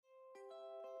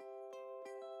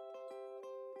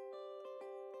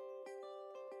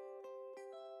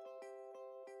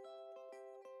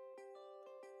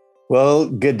Well,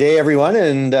 good day, everyone,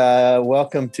 and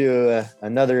welcome to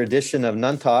another edition of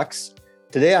Nun Talks.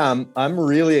 Today, I'm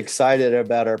really excited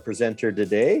about our presenter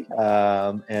today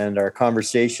and our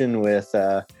conversation with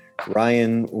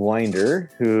Ryan Winder,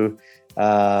 who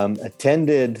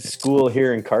attended school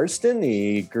here in Cardston.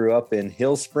 He grew up in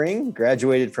Hillspring,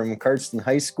 graduated from Cardston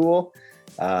High School,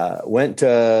 went to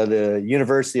the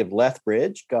University of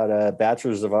Lethbridge, got a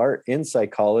Bachelor's of Art in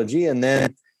Psychology, and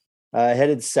then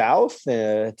headed south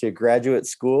to graduate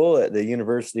school at the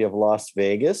University of Las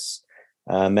Vegas,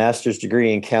 master's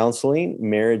degree in counseling,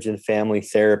 marriage and family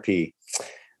therapy,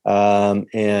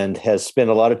 and has spent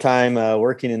a lot of time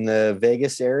working in the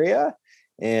Vegas area,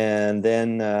 and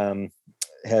then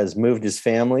has moved his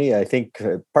family, I think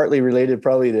partly related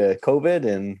probably to COVID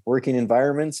and working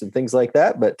environments and things like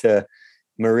that, but to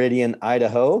Meridian,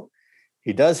 Idaho.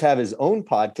 He does have his own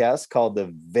podcast called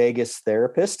The Vegas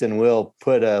Therapist, and we'll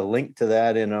put a link to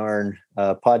that in our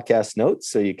podcast notes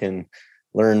so you can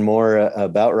learn more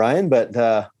about Ryan. But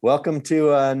welcome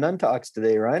to Nun Talks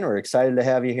today, Ryan. We're excited to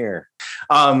have you here.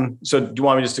 So do you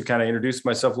want me just to kind of introduce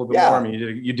myself a little bit more? I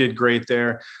mean, you did great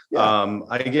there. Yeah.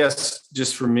 I guess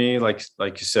just for me, like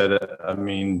you said, I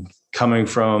mean, coming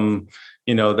from,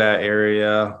 that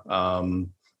area,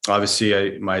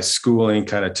 obviously my schooling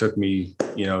kind of took me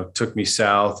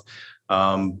south.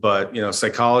 But,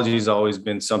 psychology has always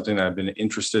been something that I've been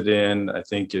interested in. I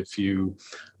think if you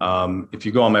go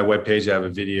on my webpage, I have a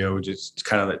video just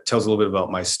kind of that tells a little bit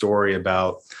about my story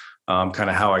about kind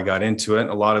of how I got into it.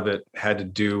 A lot of it had to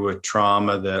do with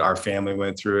trauma that our family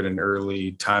went through at an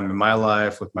early time in my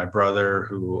life with my brother,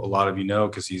 who a lot of you know,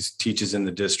 because he teaches in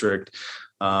the district.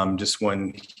 Just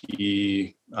when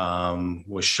he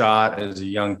was shot as a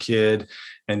young kid,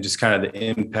 and just kind of the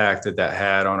impact that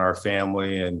had on our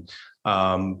family. And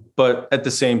but at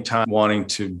the same time, wanting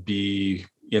to be,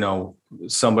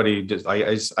 somebody.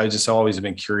 I just always have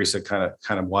been curious at kind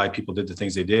of why people did the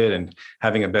things they did, and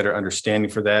having a better understanding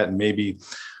for that, and maybe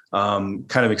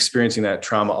kind of experiencing that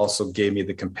trauma also gave me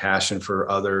the compassion for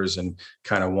others and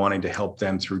kind of wanting to help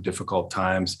them through difficult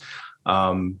times.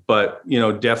 But,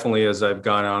 definitely as I've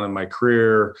gone on in my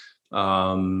career,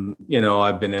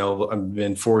 I've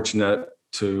been fortunate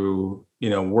to,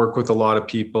 work with a lot of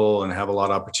people and have a lot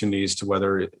of opportunities to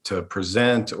whether to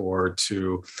present or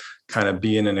to kind of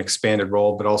be in an expanded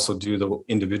role, but also do the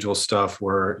individual stuff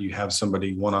where you have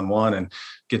somebody one-on-one and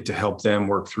get to help them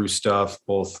work through stuff.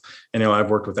 Both, I've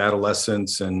worked with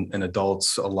adolescents and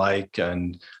adults alike.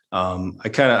 And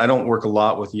I don't work a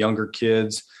lot with younger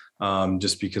kids.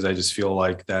 Just because I just feel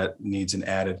like that needs an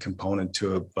added component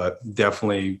to it, but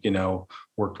definitely,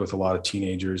 worked with a lot of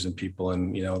teenagers and people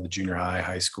in, the junior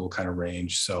high school kind of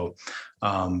range. So,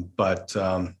 that's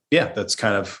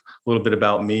kind of a little bit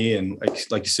about me. And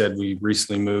like you said, we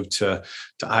recently moved to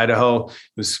Idaho. It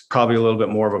was probably a little bit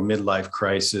more of a midlife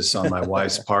crisis on my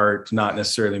wife's part, not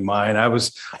necessarily mine. I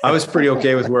was pretty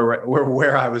okay with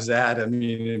where I was at. I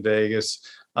mean, in Vegas.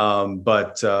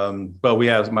 But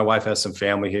my wife has some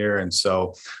family here. And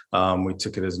so, we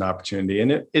took it as an opportunity,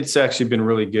 and it's actually been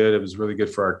really good. It was really good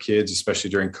for our kids, especially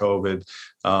during COVID.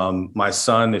 My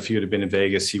son, if he would have been in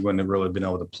Vegas, he wouldn't have really been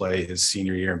able to play his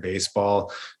senior year in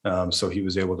baseball. So he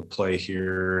was able to play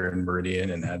here in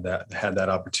Meridian and had that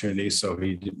opportunity. So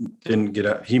he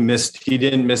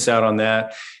didn't miss out on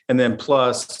that. And then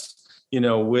plus,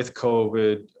 with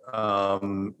COVID,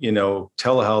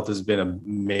 telehealth has been a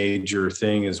major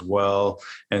thing as well.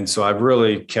 And so I've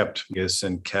really kept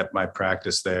my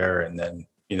practice there, and then,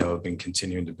 I've been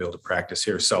continuing to build a practice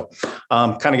here. So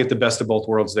kind of get the best of both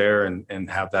worlds there and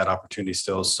have that opportunity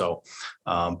still. So,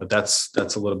 but that's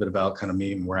a little bit about kind of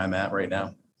me and where I'm at right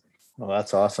now. Well,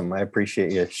 that's awesome. I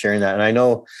appreciate you sharing that. And I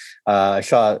know I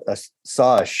saw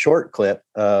a short clip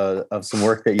of some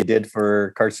work that you did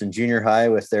for Cardston Junior High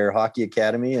with their hockey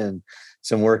academy, and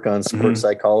some work on sports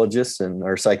psychologists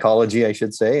or psychology, I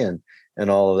should say, and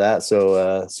all of that.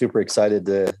 So super excited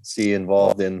to see you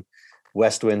involved in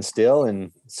Westwind still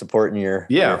and supporting your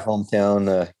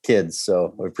hometown kids.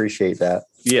 So we appreciate that.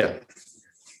 Yeah.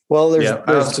 Well,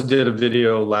 I also did a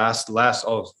video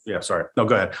sorry. No,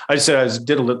 go ahead. I just said I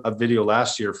did a video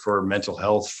last year for mental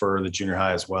health for the junior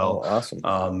high as well. Oh,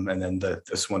 awesome. And then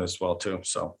this one as well too.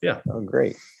 So, yeah. Oh,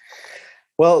 great.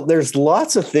 Well, there's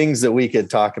lots of things that we could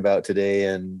talk about today.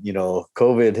 And,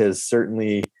 COVID has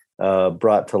certainly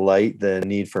brought to light the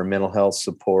need for mental health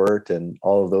support and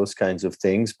all of those kinds of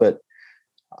things. But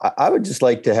I would just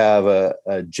like to have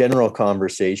a general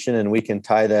conversation, and we can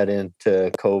tie that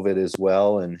into COVID as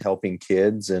well and helping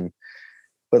kids.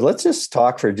 But let's just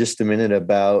talk for just a minute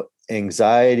about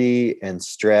anxiety and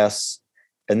stress,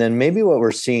 and then maybe what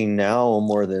we're seeing now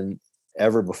more than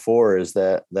ever before is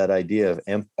that idea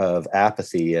of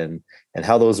apathy and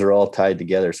how those are all tied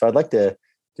together. So I'd like to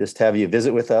just have you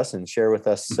visit with us and share with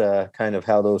us kind of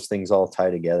how those things all tie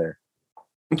together.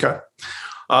 Okay.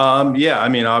 Yeah, I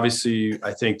mean, obviously,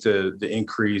 I think the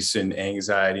increase in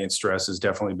anxiety and stress has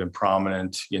definitely been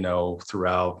prominent,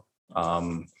 throughout,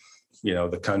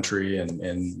 the country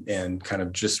and kind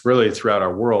of just really throughout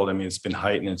our world. I mean, it's been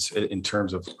heightened in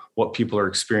terms of what people are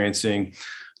experiencing.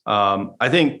 I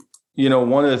think,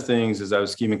 one of the things as I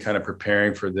was even kind of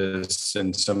preparing for this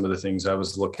and some of the things I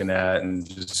was looking at and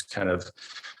just kind of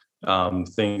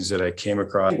things that I came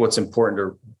across. What's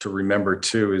important to remember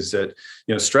too is that,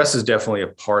 stress is definitely a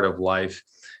part of life,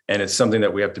 and it's something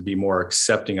that we have to be more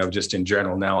accepting of just in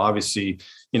general. Now, obviously,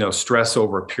 stress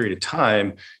over a period of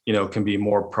time, can be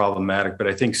more problematic, but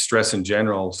I think stress in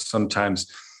general,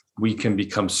 sometimes we can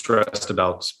become stressed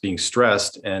about being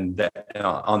stressed. And that,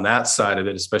 on that side of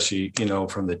it, especially,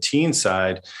 from the teen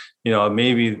side,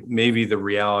 maybe the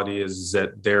reality is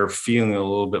that they're feeling a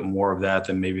little bit more of that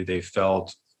than maybe they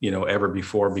felt ever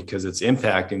before, because it's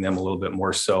impacting them a little bit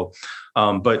more so.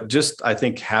 But just, I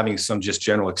think having some just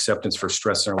general acceptance for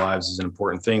stress in our lives is an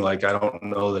important thing. Like, I don't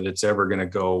know that it's ever going to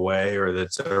go away or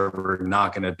that's ever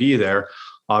not going to be there.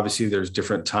 Obviously, there's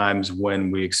different times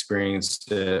when we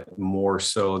experience it more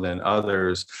so than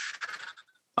others.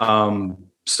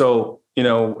 So,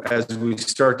 as we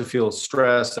start to feel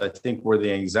stress, I think where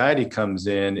the anxiety comes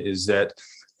in is that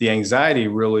the anxiety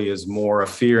really is more a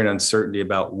fear and uncertainty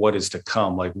about what is to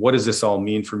come. Like, what does this all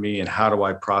mean for me, and how do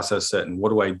I process it, and what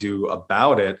do I do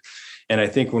about it? And I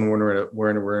think when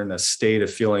we're in a state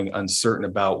of feeling uncertain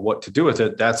about what to do with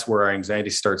it, that's where our anxiety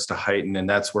starts to heighten, and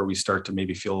that's where we start to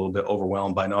maybe feel a little bit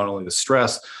overwhelmed by not only the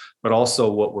stress, but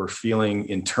also what we're feeling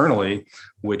internally,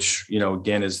 which,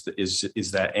 again, is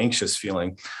that anxious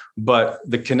feeling. But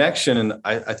the connection, and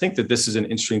I think that this is an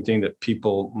interesting thing that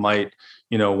people might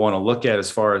want to look at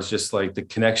as far as just like the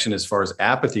connection as far as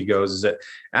apathy goes, is that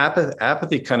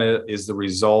apathy kind of is the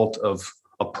result of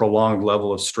a prolonged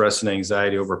level of stress and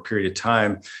anxiety over a period of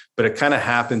time, but it kind of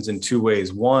happens in two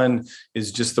ways. One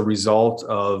is just the result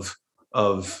of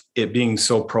it being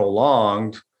so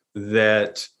prolonged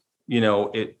that,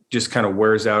 it just kind of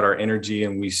wears out our energy,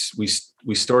 and we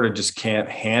sort of just can't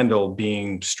handle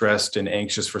being stressed and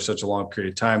anxious for such a long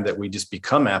period of time that we just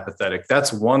become apathetic.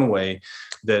 That's one way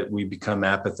that we become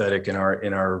apathetic in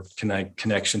our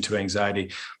connection to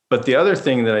anxiety. But the other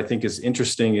thing that I think is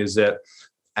interesting is that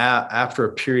after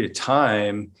a period of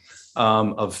time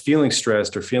of feeling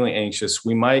stressed or feeling anxious,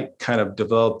 we might kind of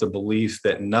develop the belief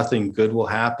that nothing good will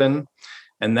happen.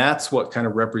 And that's what kind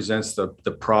of represents the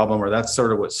problem, or that's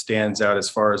sort of what stands out as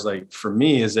far as, like, for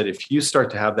me, is that if you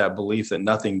start to have that belief that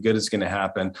nothing good is going to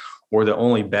happen, or that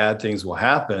only bad things will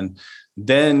happen,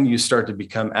 then you start to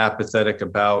become apathetic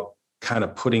about kind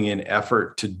of putting in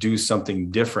effort to do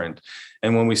something different.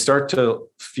 And when we start to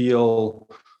feel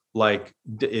like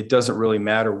it doesn't really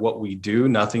matter what we do,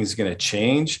 nothing's going to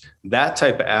change, that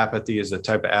type of apathy is the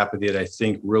type of apathy that I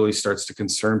think really starts to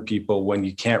concern people, when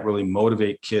you can't really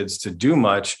motivate kids to do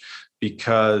much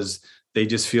because they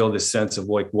just feel this sense of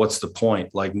like, what's the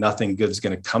point? Like, nothing good's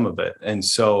going to come of it. And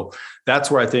so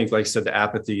that's where I think, like I said, the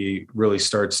apathy really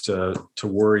starts to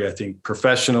worry, I think,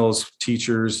 professionals,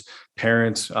 teachers,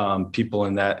 parents, people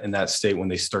in that state, when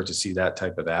they start to see that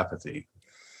type of apathy.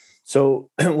 So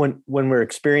when we're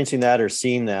experiencing that or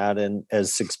seeing that, and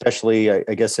as especially,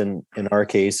 I guess in our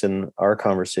case, in our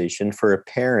conversation, for a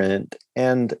parent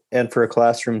and for a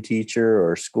classroom teacher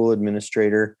or school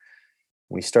administrator,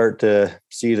 we start to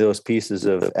see those pieces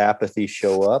of apathy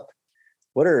show up.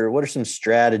 What are some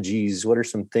strategies? What are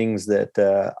some things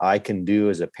that I can do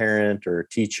as a parent or a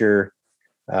teacher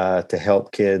to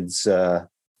help kids,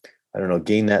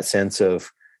 gain that sense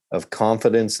of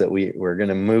confidence that we're going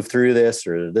to move through this,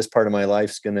 or this part of my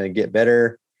life's going to get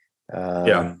better.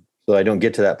 So I don't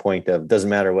get to that point of, doesn't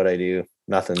matter what I do,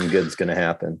 nothing good's going to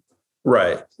happen.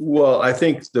 Right. Well, I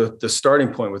think the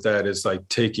starting point with that is like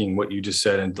taking what you just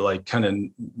said and like kind of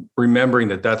remembering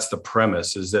that that's the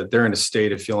premise, is that they're in a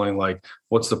state of feeling like,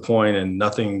 what's the point? And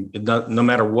no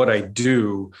matter what I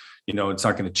do, it's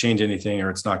not going to change anything, or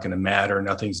it's not going to matter.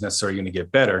 Nothing's necessarily going to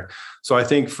get better. So I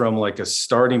think from like a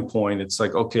starting point, it's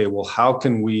like, okay, well, how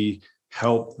can we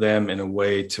help them in a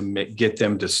way to get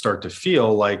them to start to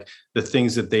feel like the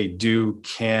things that they do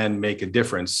can make a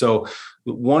difference? So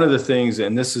one of the things,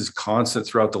 and this is constant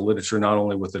throughout the literature, not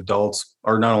only with adults,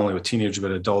 or not only with teenagers,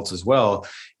 but adults as well,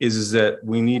 is that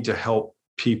we need to help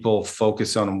people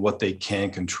focus on what they can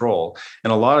control.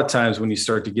 And a lot of times when you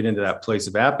start to get into that place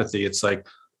of apathy, it's like,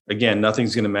 again,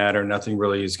 nothing's going to matter. Nothing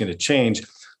really is going to change.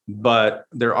 but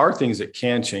there are things that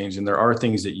can change and there are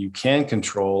things that you can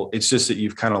control. It's just that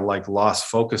you've kind of like lost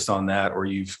focus on that, or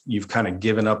you've kind of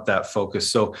given up that focus.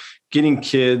 So getting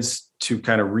kids to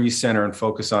kind of recenter and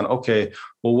focus on, okay,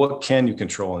 well, what can you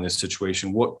control in this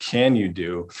situation? What can you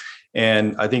do?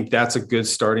 And I think that's a good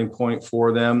starting point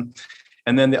for them.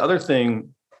 And then the other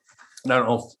thing, and I don't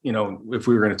know if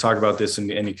we were going to talk about this in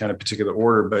any kind of particular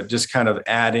order, but just kind of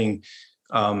adding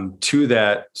to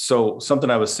that. So something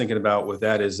I was thinking about with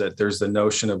that is that there's the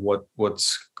notion of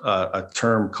what's a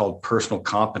term called personal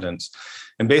competence.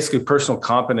 And basically personal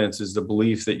competence is the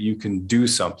belief that you can do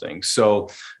something. So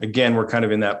again, we're kind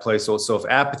of in that place. So if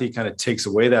apathy kind of takes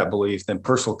away that belief, then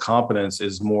personal competence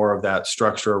is more of that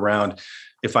structure around,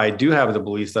 if I do have the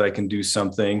belief that I can do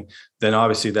something, then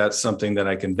obviously that's something that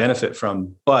I can benefit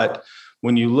from. But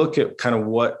when you look at kind of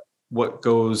what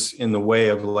goes in the way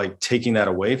of like taking that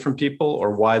away from people,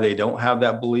 or why they don't have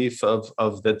that belief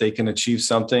of that they can achieve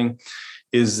something,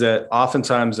 is that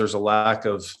oftentimes there's a lack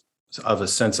of a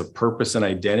sense of purpose and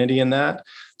identity in that.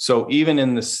 So even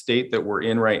in the state that we're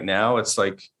in right now, it's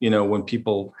like, when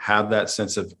people have that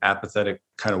sense of apathetic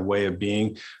kind of way of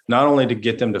being, not only to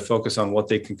get them to focus on what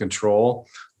they can control,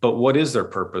 but what is their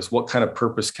purpose? What kind of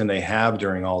purpose can they have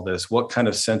during all this? What kind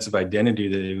of sense of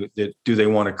identity do they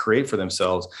want to create for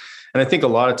themselves? And I think a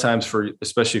lot of times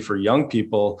especially for young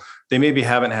people, they maybe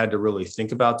haven't had to really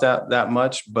think about that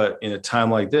much, but in a time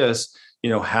like this,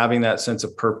 having that sense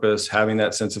of purpose, having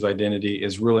that sense of identity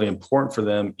is really important for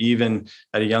them, even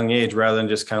at a young age, rather than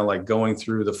just kind of like going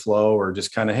through the flow, or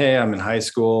just kind of, hey, I'm in high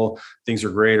school, things are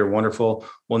great or wonderful.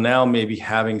 Well, now maybe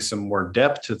having some more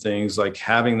depth to things, like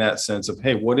having that sense of,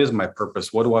 hey, what is my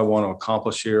purpose? What do I want to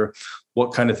accomplish here?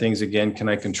 What kind of things, again, can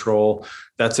I control?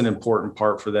 That's an important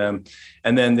part for them.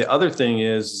 And then the other thing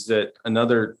is that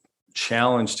another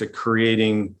challenge to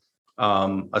creating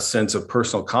a sense of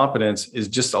personal competence is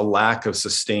just a lack of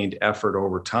sustained effort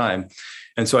over time.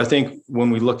 And so I think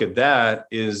when we look at that,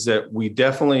 is that we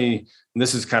definitely, and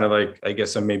this is kind of like, I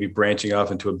guess I'm maybe branching off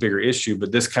into a bigger issue,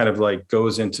 but this kind of like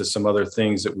goes into some other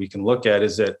things that we can look at,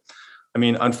 is that,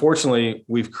 unfortunately,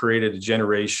 we've created a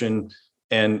generation,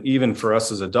 and even for us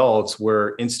as adults,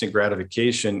 where instant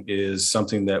gratification is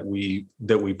something that we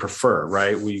prefer,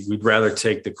 right? We'd rather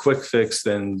take the quick fix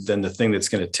than the thing that's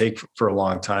going to take for a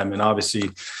long time. And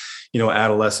obviously,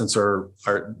 adolescents are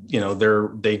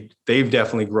they've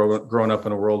definitely grown up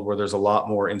in a world where there's a lot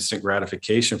more instant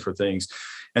gratification for things.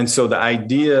 And so the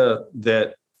idea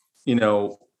that,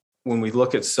 when we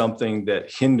look at something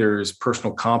that hinders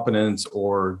personal competence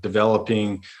or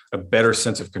developing a better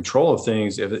sense of control of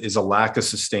things, is a lack of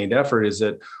sustained effort, is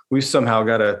that we've somehow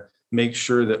got to make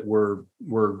sure that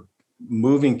we're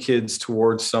moving kids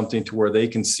towards something to where they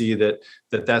can see that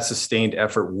sustained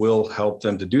effort will help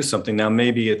them to do something. Now,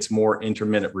 maybe it's more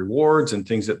intermittent rewards and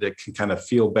things that they can kind of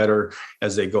feel better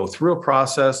as they go through a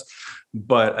process.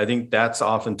 But I think that's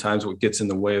oftentimes what gets in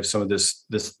the way of some of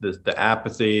the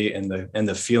apathy and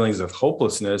the feelings of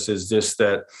hopelessness, is just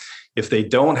that if they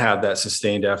don't have that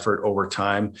sustained effort over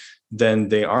time, then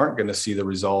they aren't going to see the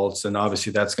results. And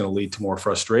obviously that's going to lead to more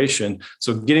frustration.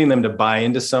 So getting them to buy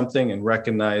into something and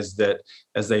recognize that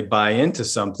as they buy into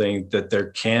something, that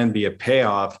there can be a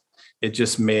payoff, it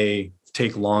just may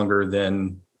take longer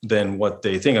than what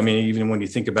they think. Even when you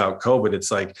think about COVID,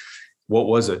 it's like, what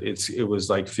was it? It was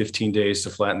like 15 days to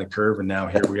flatten the curve. And now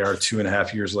here we are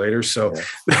 2.5 years later. So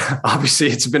obviously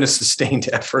it's been a sustained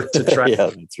effort to try,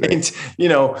 that's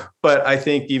right. But I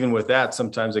think even with that,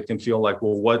 sometimes it can feel like,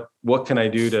 well, what can I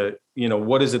do to,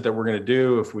 what is it that we're going to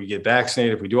do if we get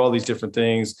vaccinated, if we do all these different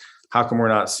things? How come we're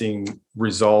not seeing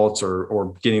results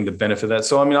or getting the benefit of that?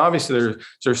 So, obviously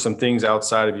there's some things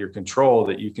outside of your control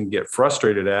that you can get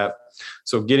frustrated at.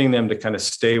 So getting them to kind of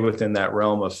stay within that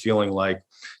realm of feeling like,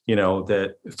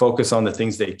 that focus on the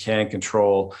things they can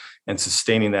control and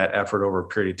sustaining that effort over a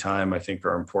period of time, I think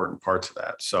are important parts of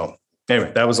that. So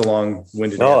anyway, that was a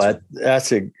long-winded answer.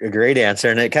 That's a great answer.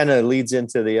 And it kind of leads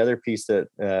into the other piece that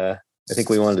I think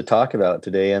we wanted to talk about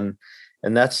today. And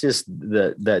that's just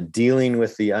that dealing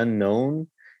with the unknown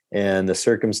and the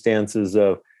circumstances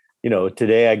of,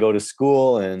 today I go to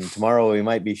school and tomorrow we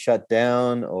might be shut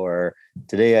down, or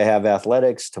today I have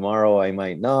athletics, tomorrow I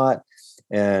might not.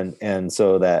 And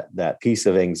so that piece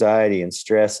of anxiety and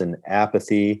stress and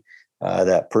apathy,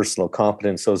 that personal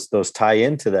competence, those tie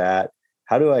into that.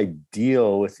 How do I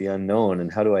deal with the unknown,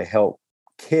 and how do I help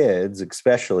kids,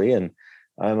 especially? And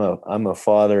I'm a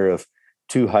father of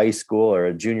 2 high school, or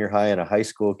a junior high and a high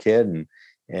school kid,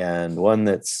 and one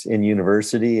that's in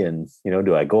university. And,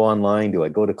 do I go online? Do I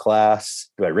go to class?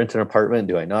 Do I rent an apartment?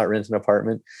 Do I not rent an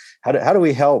apartment? How do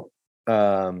we help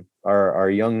our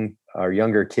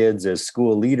younger kids as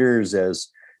school leaders, as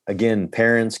again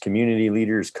parents, community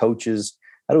leaders, coaches?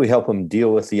 How do we help them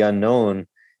deal with the unknown?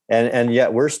 And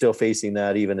yet we're still facing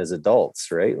that even as adults,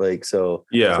 right? Like, so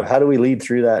how do we lead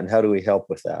through that, and how do we help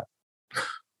with that?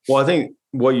 Well, I think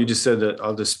what you just said, that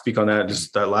I'll just speak on that,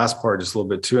 just that last part just a little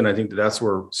bit too. And I think that's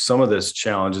where some of this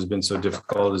challenge has been so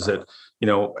difficult, is that,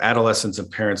 adolescents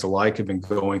and parents alike have been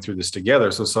going through this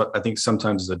together. So I think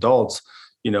sometimes as adults,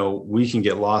 we can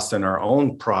get lost in our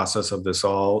own process of this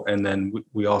all. And then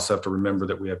we also have to remember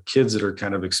that we have kids that are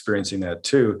kind of experiencing that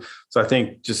too. So I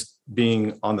think just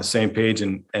being on the same page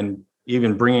and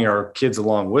even bringing our kids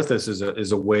along with us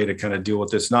is a way to kind of deal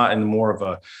with this, not in more of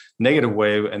a negative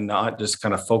way, and not just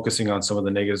kind of focusing on some of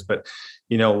the negatives, but,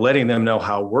 letting them know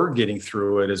how we're getting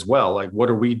through it as well. Like, what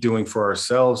are we doing for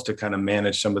ourselves to kind of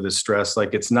manage some of this stress?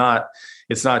 Like, it's not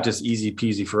just easy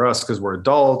peasy for us because we're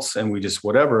adults and we just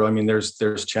whatever. I mean,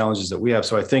 there's challenges that we have.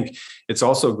 So I think it's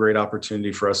also a great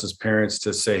opportunity for us as parents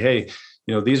to say, hey,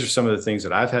 these are some of the things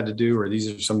that I've had to do, or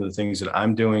these are some of the things that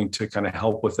I'm doing to kind of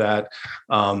help with that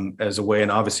as a way.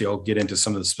 And obviously I'll get into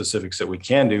some of the specifics that we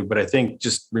can do, but I think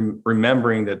just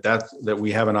remembering that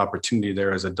we have an opportunity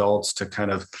there as adults to kind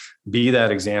of be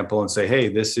that example and say, hey,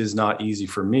 this is not easy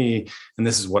for me, and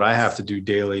this is what I have to do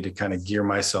daily to kind of gear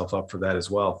myself up for that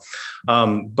as well.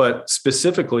 But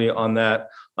specifically on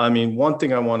that, I mean, one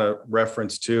thing I want to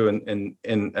reference too, and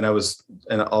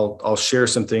I'll share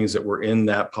some things that were in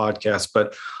that podcast,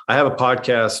 but I have a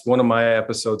podcast. One of my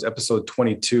episodes, episode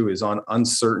 22, is on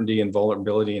uncertainty and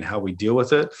vulnerability and how we deal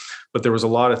with it. But there was a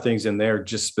lot of things in there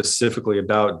just specifically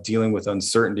about dealing with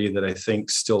uncertainty that I think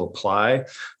still apply.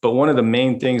 But one of the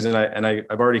main things, and I've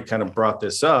already kind of brought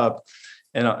this up,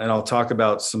 and I'll talk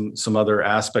about some other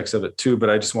aspects of it too, but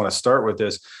I just want to start with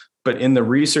this. But in the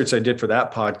research I did for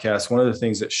that podcast, one of the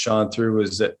things that shone through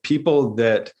is that people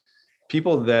that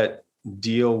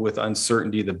deal with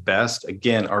uncertainty the best,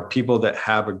 again, are people that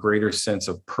have a greater sense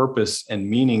of purpose and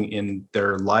meaning in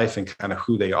their life and kind of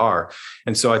who they are.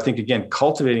 And so I think, again,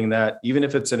 cultivating that, even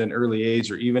if it's at an early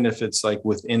age, or even if it's like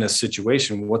within a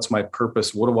situation, what's my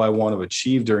purpose? What do I want to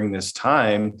achieve during this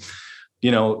time?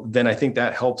 Then I think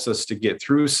that helps us to get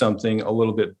through something a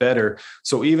little bit better.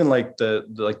 So even like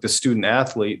the student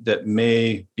athlete that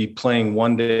may be playing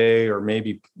one day or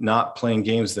maybe not playing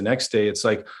games the next day, it's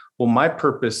like, well, my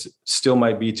purpose still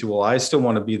might be I still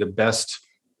want to be the best,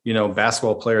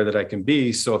 basketball player that I can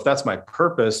be. So if that's my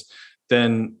purpose,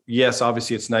 then yes,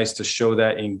 obviously it's nice to show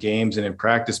that in games and in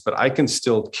practice, but I can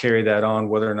still carry that on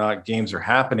whether or not games are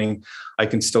happening. I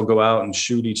can still go out and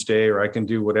shoot each day, or I can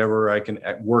do whatever. I can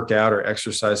work out or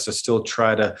exercise to still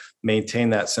try to maintain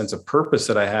that sense of purpose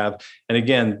that I have. And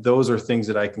again, those are things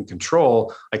that I can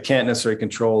control. I can't necessarily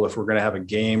control if we're going to have a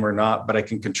game or not, but I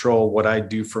can control what I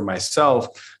do for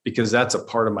myself, because that's a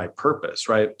part of my purpose,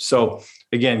 right? So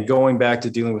again, going back to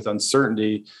dealing with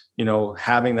uncertainty,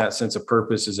 having that sense of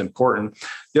purpose is important.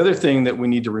 The other thing that we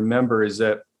need to remember is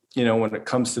that, when it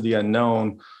comes to the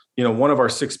unknown, one of our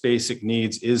 6 basic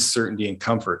needs is certainty and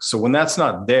comfort. So when that's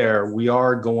not there,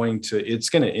 it's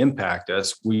going to impact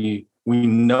us. We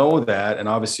know that, and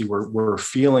obviously we're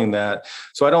feeling that.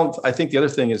 So I think the other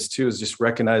thing is just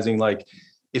recognizing, like,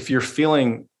 if you're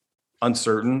feeling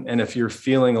uncertain and if you're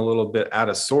feeling a little bit out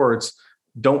of sorts,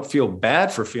 don't feel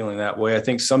bad for feeling that way. I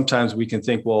think sometimes we can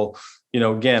think, well,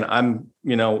 again,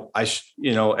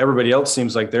 everybody else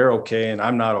seems like they're okay and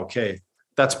I'm not okay.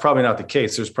 That's probably not the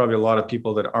case. There's probably a lot of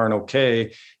people that aren't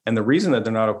okay. And the reason that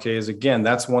they're not okay is, again,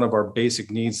 that's one of our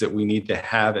basic needs that we need to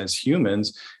have as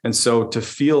humans. And so to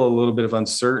feel a little bit of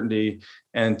uncertainty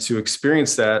and to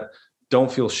experience that, don't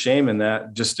feel shame in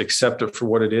that, just accept it for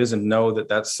what it is and know that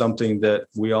that's something that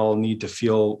we all need to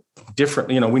feel different.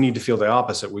 We need to feel the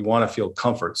opposite. We want to feel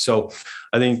comfort. So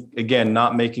I think, again,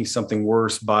 not making something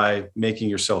worse by making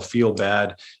yourself feel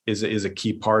bad is a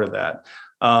key part of that.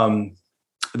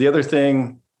 The other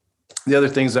things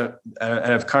that,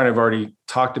 and I've kind of already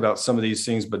talked about some of these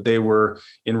things, but they were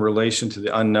in relation to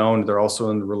the unknown. They're also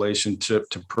in relation to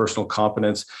personal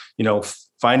competence,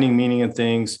 finding meaning in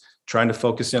things, trying to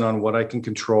focus in on what I can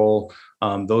control.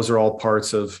 Those are all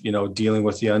parts of, dealing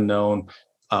with the unknown.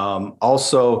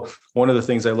 Also, one of the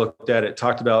things I looked at, it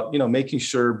talked about, making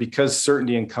sure, because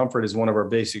certainty and comfort is one of our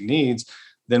basic needs,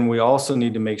 then we also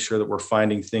need to make sure that we're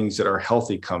finding things that are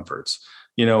healthy comforts.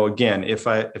 Again, if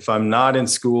I'm not in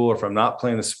school, or if I'm not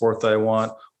playing the sport that I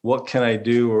want, what can I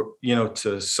do,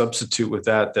 to substitute with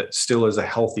that still is a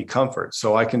healthy comfort?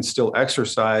 So I can still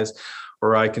exercise,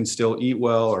 or I can still eat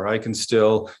well, or I can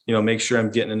still, make sure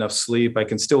I'm getting enough sleep. I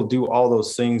can still do all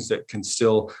those things that can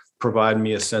still provide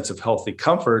me a sense of healthy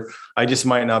comfort. I just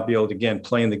might not be able to, again,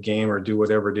 play in the game or do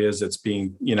whatever it is that's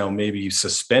being, maybe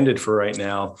suspended for right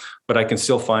now, but I can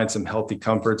still find some healthy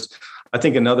comforts. I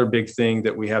think another big thing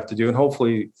that we have to do, and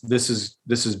hopefully this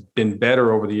has been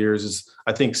better over the years, is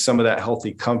I think some of that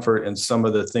healthy comfort and some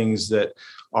of the things that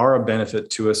are a benefit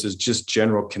to us is just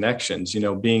general connections,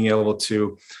 being able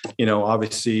to,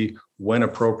 obviously when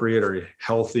appropriate or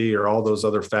healthy or all those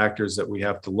other factors that we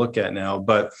have to look at now,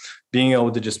 but being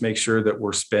able to just make sure that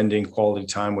we're spending quality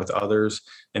time with others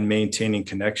and maintaining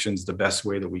connections the best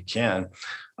way that we can.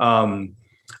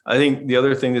 I think the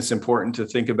other thing that's important to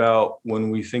think about when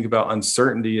we think about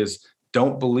uncertainty is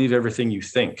don't believe everything you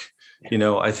think.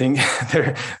 I think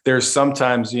there's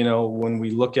sometimes, when we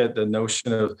look at the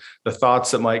notion of the thoughts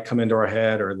that might come into our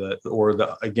head or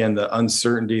the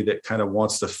uncertainty that kind of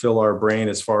wants to fill our brain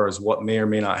as far as what may or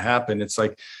may not happen. It's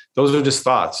like, those are just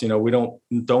thoughts. We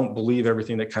don't believe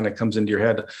everything that kind of comes into your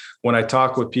head. When I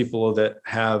talk with people that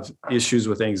have issues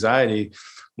with anxiety,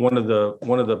 one of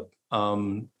the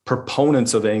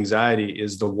proponents of anxiety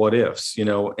is the what ifs,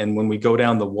 and when we go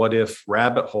down the what if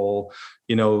rabbit hole,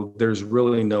 there's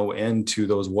really no end to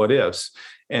those what ifs.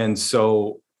 And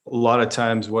so a lot of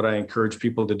times what I encourage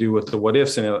people to do with the what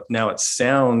ifs, and now it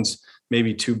sounds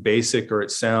maybe too basic, or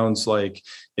it sounds like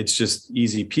it's just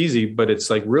easy peasy, but it's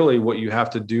like really what you have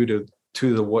to do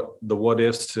to the what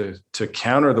ifs to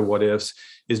counter the what ifs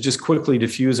is just quickly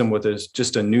diffuse them with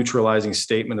just a neutralizing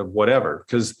statement of whatever.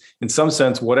 Because in some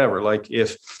sense, whatever, like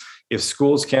if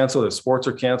school's canceled, if sports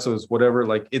are canceled, whatever,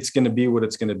 like it's going to be what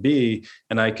it's going to be.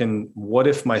 And I can what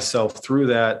if myself through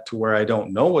that to where I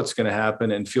don't know what's going to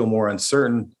happen and feel more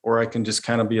uncertain, or I can just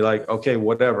kind of be like, okay,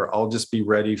 whatever, I'll just be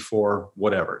ready for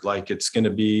whatever, like it's going to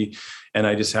be. And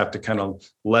I just have to kind of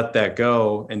let that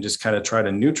go and just kind of try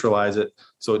to neutralize it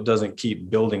so it doesn't keep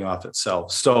building off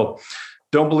itself. So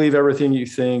don't believe everything you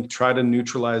think. Try to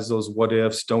neutralize those what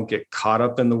ifs. Don't get caught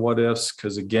up in the what ifs,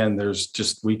 because again,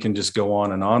 we can just go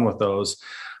on and on with those.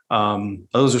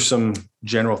 Those are some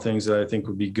general things that I think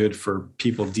would be good for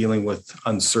people dealing with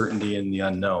uncertainty and the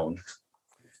unknown.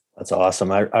 That's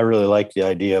awesome. I really like the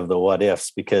idea of the what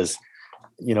ifs, because,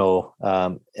 and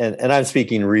I'm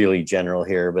speaking really general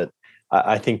here, but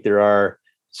I think there are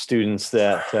students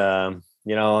that,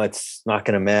 it's not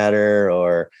going to matter,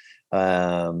 or,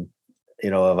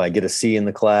 if I get a C in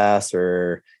the class,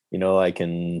 or, I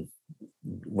can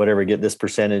get this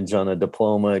percentage on a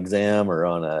diploma exam or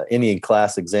on any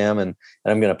class exam, and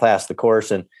I'm going to pass the course,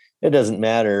 and it doesn't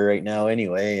matter right now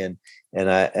anyway.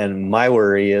 And my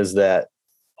worry is that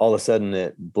all of a sudden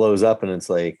it blows up and it's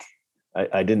like,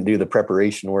 I didn't do the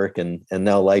preparation work, and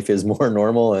now life is more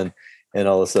normal, and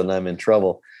all of a sudden I'm in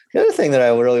trouble. The other thing that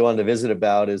I really wanted to visit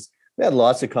about is, we had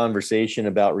lots of conversation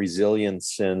about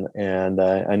resilience, and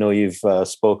I know you've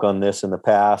spoke on this in the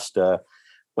past,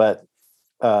 but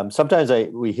sometimes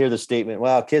we hear the statement,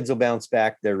 "Well, kids will bounce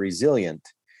back; they're resilient,"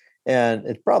 and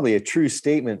it's probably a true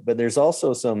statement. But there's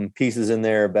also some pieces in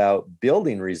there about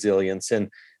building resilience. And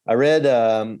I read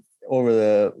over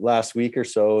the last week or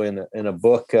so in a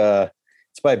book.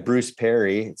 It's by Bruce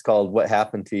Perry. It's called "What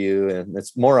Happened to You," and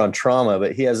it's more on trauma.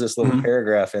 But he has this little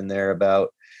paragraph in there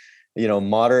about,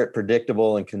 moderate,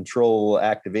 predictable, and controllable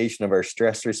activation of our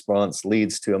stress response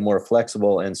leads to a more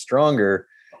flexible and stronger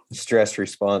stress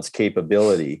response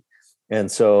capability. And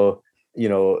so,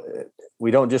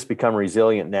 we don't just become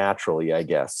resilient naturally, I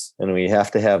guess. And we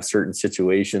have to have certain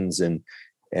situations and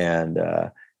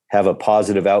have a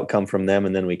positive outcome from them.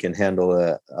 And then we can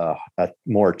handle a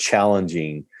more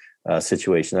challenging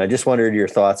situation. I just wondered your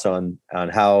thoughts on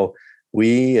how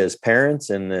we as parents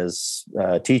and as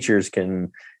teachers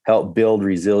can help build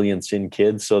resilience in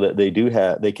kids so that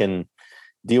they can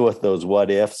deal with those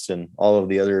what ifs and all of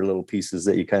the other little pieces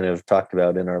that you kind of talked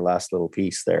about in our last little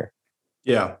piece there.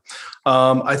 Yeah.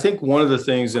 I think one of the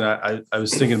things that I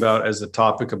was thinking about as a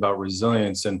topic about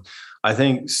resilience, and I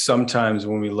think sometimes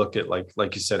when we look at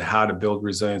like you said, how to build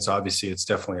resilience, obviously it's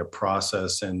definitely a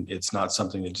process and it's not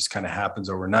something that just kind of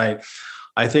happens overnight.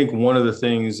 I think one of the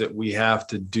things that we have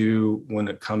to do when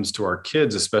it comes to our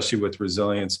kids, especially with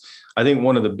resilience, I think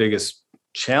one of the biggest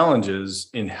challenges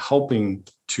in helping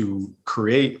to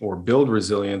create or build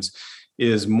resilience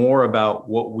is more about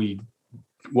what we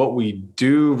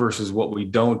do versus what we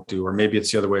don't do, or maybe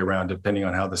it's the other way around, depending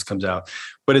on how this comes out.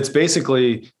 But it's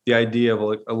basically the idea of,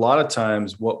 like, a lot of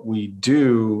times what we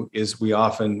do is we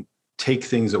often take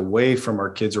things away from our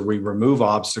kids, or we remove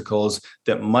obstacles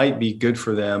that might be good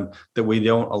for them that we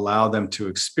don't allow them to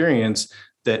experience,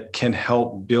 that can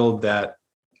help build that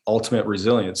ultimate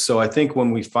resilience. So I think when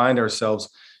we find ourselves,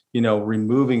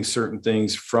 removing certain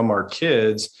things from our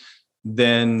kids,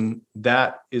 then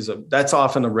that's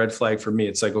often a red flag for me.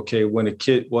 It's like, okay, when a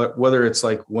kid, whether it's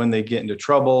like when they get into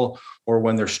trouble or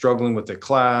when they're struggling with the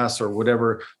class or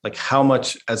whatever, like how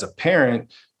much as a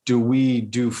parent do we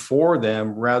do for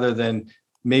them rather than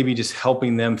maybe just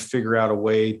helping them figure out a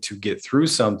way to get through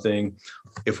something.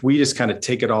 If we just kind of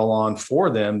take it all on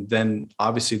for them, then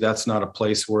obviously that's not a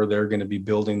place where they're going to be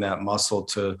building that muscle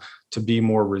to be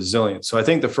more resilient. So I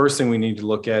think the first thing we need to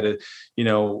look at it,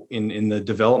 in the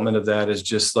development of that is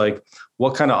just like,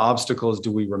 what kind of obstacles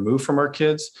do we remove from our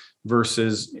kids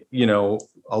versus,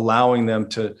 allowing them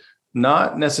to,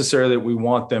 not necessarily that we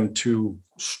want them to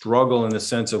struggle in the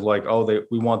sense of like,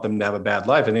 we want them to have a bad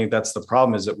life. I think that's the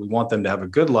problem, is that we want them to have a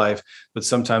good life, but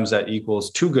sometimes that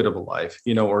equals too good of a life,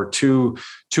 or too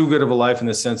good of a life in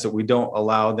the sense that we don't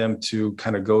allow them to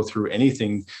kind of go through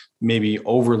anything maybe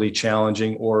overly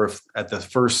challenging, or if at the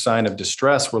first sign of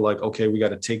distress, we're like, okay, we got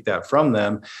to take that from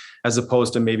them, as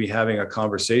opposed to maybe having a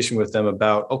conversation with them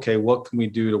about, okay, what can we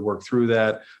do to work through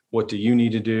that? What do you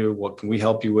need to do? What can we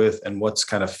help you with? And what's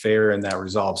kind of fair in that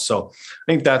resolve? So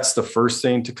I think that's the first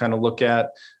thing to kind of look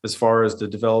at as far as the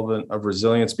development of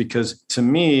resilience, because to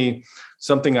me,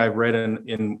 something I read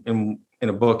in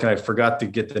a book, and I forgot to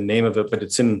get the name of it, but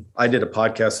I did a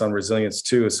podcast on resilience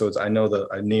too. So I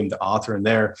named the author in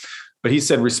there, but he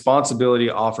said, responsibility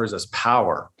offers us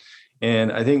power.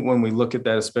 And I think when we look at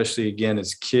that, especially again,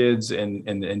 as kids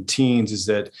and teens, is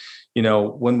that,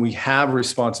 when we have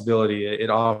responsibility, it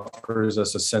offers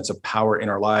us a sense of power in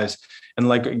our lives. And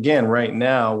like, again, right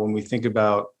now, when we think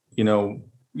about,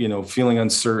 feeling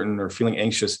uncertain or feeling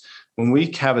anxious, when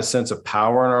we have a sense of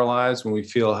power in our lives, when we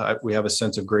feel we have a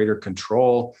sense of greater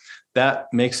control, that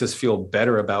makes us feel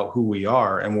better about who we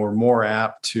are. And we're more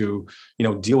apt to,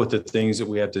 deal with the things that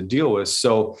we have to deal with.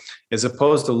 So as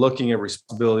opposed to looking at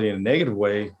responsibility in a negative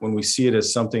way, when we see it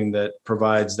as something that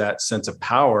provides that sense of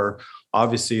power,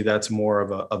 obviously that's more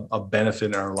of a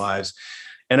benefit in our lives.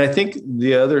 And I think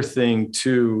the other thing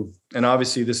too, and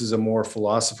obviously this is a more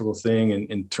philosophical thing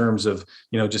in terms of,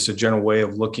 just a general way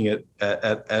of looking at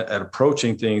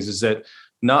approaching things, is that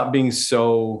not being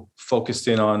so focused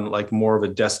in on like more of a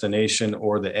destination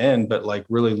or the end, but like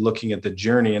really looking at the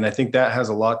journey. And I think that has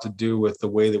a lot to do with the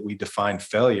way that we define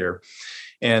failure.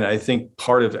 And I think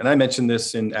and I mentioned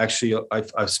this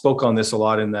I've spoke on this a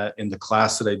lot in the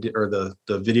class that I did, or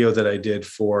the video that I did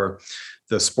for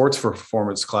the sports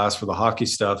performance class for the hockey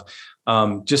stuff.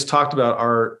 Just talked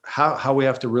about how we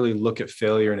have to really look at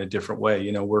failure in a different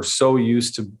way. We're so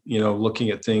used to, looking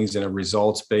at things in a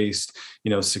results based,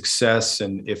 success.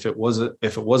 And if it wasn't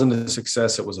a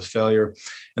success, it was a failure.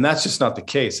 And that's just not the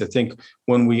case. I think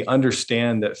when we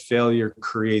understand that failure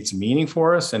creates meaning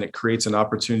for us and it creates an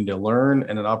opportunity to learn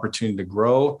and an opportunity to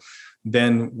grow,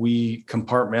 then we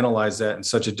compartmentalize that in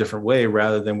such a different way,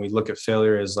 rather than we look at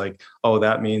failure as like, oh,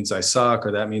 that means I suck,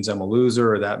 or that means I'm a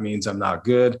loser, or that means I'm not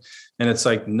good. And it's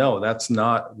like, no, that's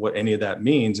not what any of that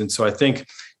means. And so I think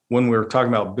when we're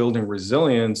talking about building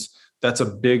resilience, that's a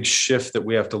big shift that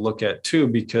we have to look at too,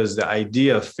 because the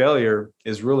idea of failure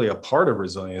is really a part of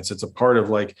resilience. It's a part of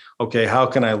like, okay, how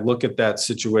can I look at that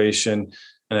situation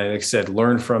and, like I said,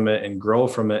 learn from it and grow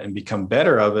from it and become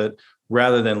better of it,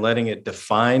 rather than letting it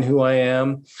define who I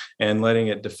am and letting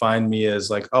it define me as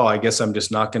like, oh, I guess I'm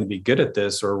just not going to be good at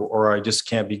this, or I just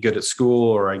can't be good at school,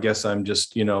 or I guess I'm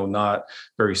just, not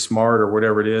very smart, or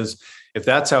whatever it is. If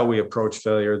that's how we approach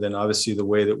failure, then obviously the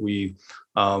way that we,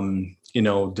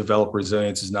 develop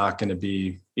resilience is not going to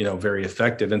be, very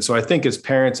effective. And so I think as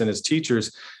parents and as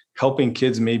teachers, helping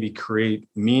kids maybe create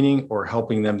meaning, or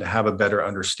helping them to have a better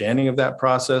understanding of that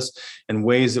process, and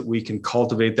ways that we can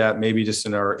cultivate that maybe just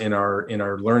in our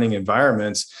learning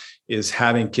environments, is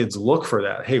having kids look for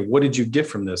that. Hey, what did you get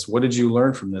from this? What did you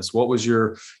learn from this? What was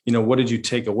your, what did you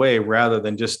take away, rather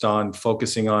than just on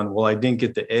focusing on, well, I didn't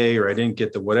get the A, or I didn't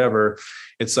get the whatever.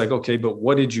 It's like, okay, but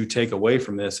what did you take away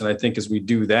from this? And I think as we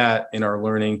do that in our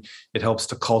learning, it helps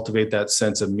to cultivate that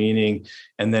sense of meaning.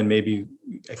 And then maybe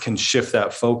it can shift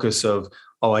that focus of,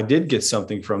 oh, I did get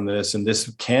something from this, and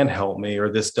this can help me, or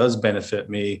this does benefit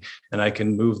me, and I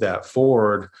can move that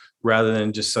forward, rather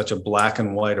than just such a black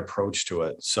and white approach to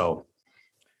it. So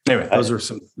anyway, those are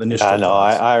some initial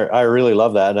thoughts. I really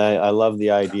love that. And I love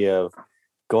the idea of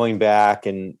going back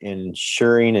and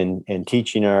ensuring and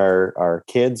teaching our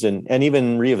kids, and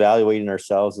even reevaluating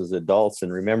ourselves as adults,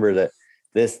 and remember that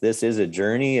this is a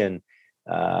journey. And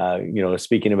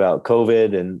speaking about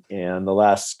COVID and the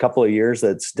last couple of years,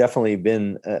 that's definitely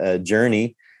been a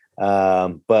journey.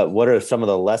 But what are some of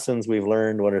the lessons we've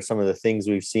learned? What are some of the things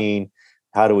we've seen?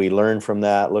 How do we learn from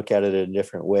that? Look at it in a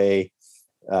different way.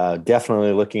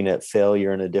 Definitely looking at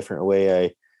failure in a different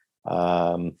way.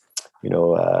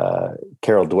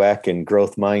 Carol Dweck and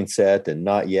growth mindset and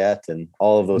not yet, and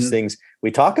all of those things.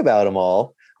 We talk about them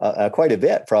all quite a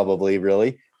bit, probably,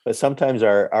 really, but sometimes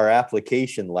our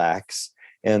application lacks.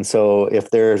 And so if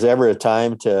there's ever a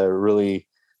time to really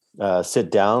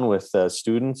sit down with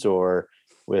students or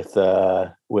with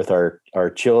our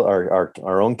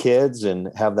own kids and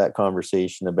have that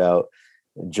conversation about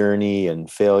journey and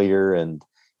failure and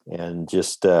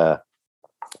just all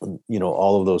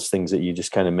of those things that you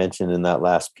just kind of mentioned in that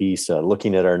last piece,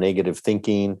 looking at our negative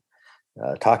thinking,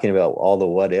 talking about all the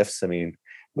what ifs. I mean,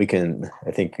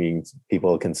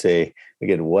 people can say we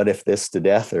can what if this to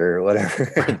death or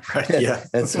whatever. Right, yeah.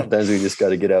 And sometimes we just got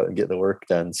to get out and get the work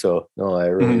done. So no, I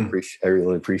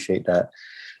really appreciate that.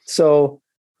 So,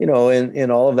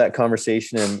 in all of that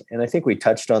conversation, and I think we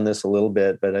touched on this a little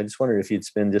bit, but I just wondered if you'd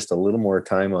spend just a little more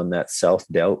time on that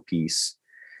self-doubt piece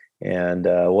and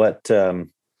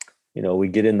we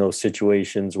get in those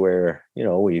situations where,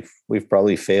 we've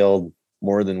probably failed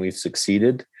more than we've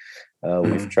succeeded.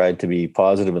 We've tried to be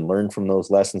positive and learn from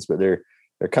those lessons, but there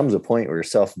comes a point where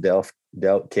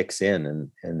self-doubt kicks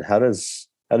in. And how does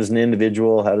an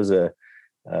individual, how does a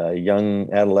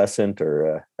young adolescent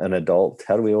or an adult,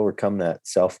 how do we overcome that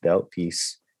self-doubt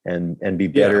piece and be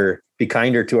better, be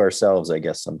kinder to ourselves, I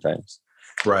guess, sometimes?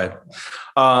 Right.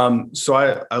 So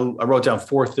I wrote down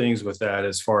 4 things with that,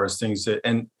 as far as things that,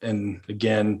 and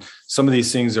again, some of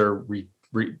these things are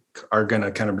going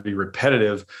to kind of be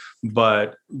repetitive,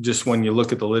 but just when you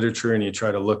look at the literature and you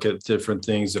try to look at different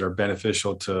things that are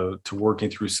beneficial to working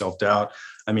through self-doubt,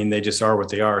 I mean, they just are what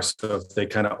they are. So if they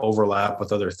kind of overlap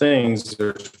with other things,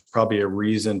 there's probably a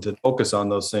reason to focus on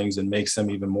those things and makes them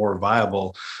even more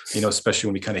viable, especially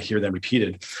when we kind of hear them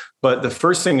repeated. But the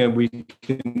first thing that we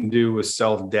can do with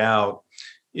self-doubt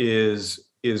is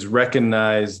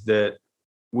recognize that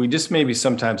we just maybe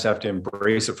sometimes have to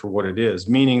embrace it for what it is,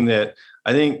 meaning that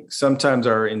I think sometimes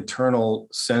our internal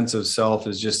sense of self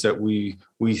is just that we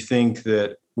think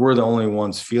that we're the only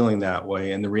ones feeling that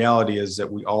way. And the reality is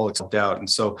that we all self-doubt. And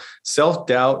so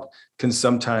self-doubt can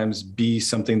sometimes be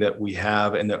something that we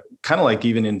have, and that kind of like,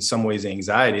 even in some ways,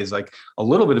 anxiety is like, a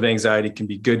little bit of anxiety can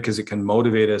be good because it can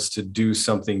motivate us to do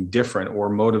something different, or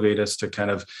motivate us to kind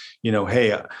of,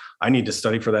 hey, I need to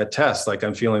study for that test. Like,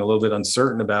 I'm feeling a little bit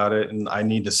uncertain about it and I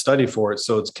need to study for it.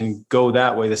 So it can go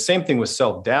that way. The same thing with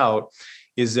self-doubt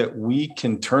is that we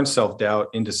can turn self-doubt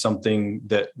into something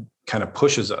that kind of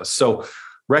pushes us. So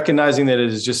recognizing that it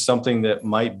is just something that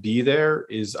might be there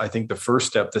is, I think, the first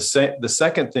step. The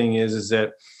second thing is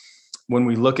that when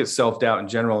we look at self-doubt in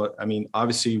general, I mean,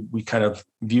 obviously we kind of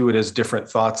view it as different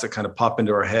thoughts that kind of pop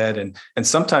into our head. And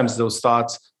sometimes those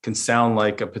thoughts can sound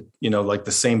like like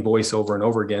the same voice over and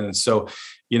over again. And so,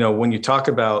 when you talk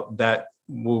about that,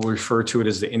 we'll refer to it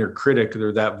as the inner critic,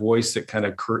 or that voice that kind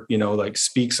of, like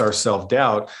speaks our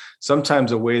self-doubt.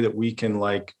 Sometimes a way that we can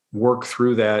work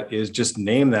through that is just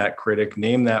name that critic,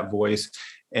 name that voice,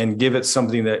 and give it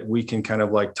something that we can kind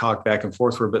of talk back and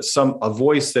forth for, but a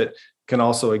voice that can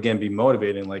also, again, be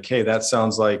motivating. Like, hey, that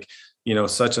sounds like,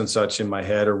 such and such in my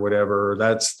head, or whatever.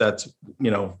 That's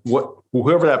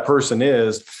whoever that person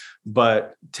is,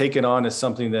 but take it on as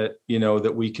something that,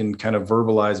 that we can kind of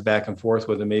verbalize back and forth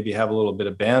with, and maybe have a little bit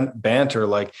of banter,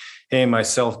 like, hey, my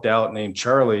self-doubt named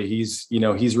Charlie, he's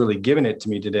really giving it to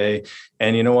me today.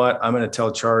 And you know what, I'm going to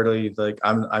tell Charlie,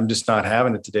 I'm just not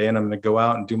having it today, and I'm going to go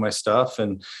out and do my stuff.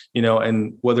 And,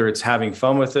 and whether it's having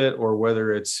fun with it, or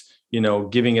whether it's,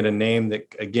 giving it a name that,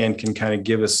 again, can kind of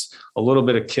give us a little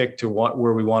bit of kick to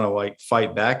where we want to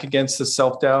fight back against the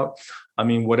self-doubt. I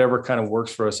mean, whatever kind of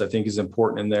works for us, I think, is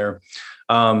important in there.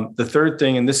 The third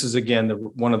thing, and this is, again,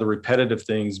 one of the repetitive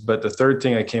things, but the third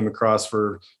thing I came across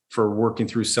for working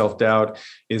through self-doubt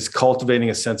is cultivating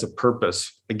a sense of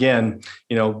purpose. Again,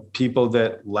 people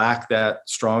that lack that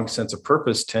strong sense of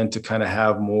purpose tend to kind of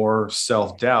have more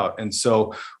self-doubt. And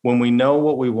so when we know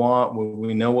what we want, when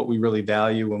we know what we really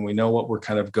value, when we know what we're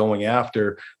kind of going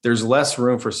after, there's less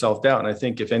room for self-doubt. And I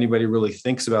think if anybody really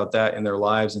thinks about that in their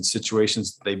lives and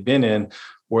situations that they've been in,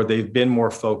 where they've been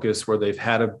more focused, where they've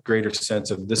had a greater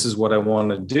sense of, this is what I want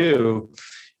to do,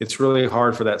 it's really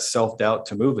hard for that self-doubt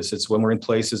to move us. It's when we're in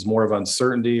places more of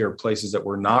uncertainty, or places that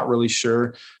we're not really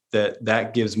sure,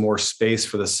 that gives more space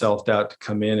for the self-doubt to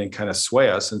come in and kind of sway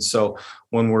us. And so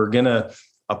when we're going to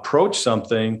approach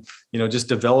something, just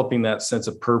developing that sense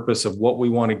of purpose of what we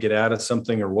want to get out of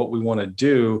something, or what we want to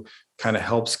do, kind of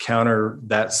helps counter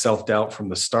that self-doubt from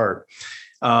the start.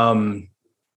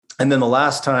 And then the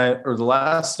last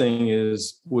thing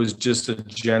was just a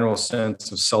general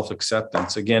sense of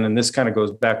self-acceptance. Again, and this kind of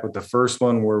goes back with the first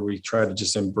one, where we try to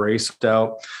just embrace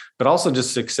doubt. but also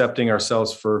just accepting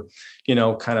ourselves for,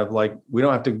 kind of like, we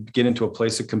don't have to get into a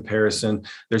place of comparison.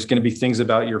 There's going to be things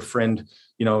about your friend,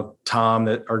 Tom,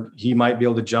 he might be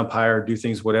able to jump higher, do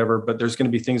things, whatever, but there's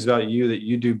going to be things about you that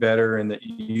you do better and that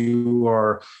you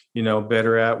are,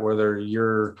 better at, whether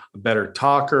you're a better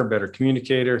talker, a better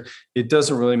communicator. It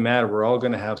doesn't really matter. We're all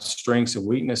going to have strengths and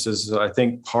weaknesses. So I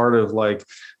think part of like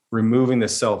removing the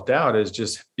self-doubt is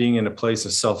just being in a place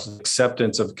of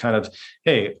self-acceptance of kind of,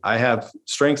 hey, I have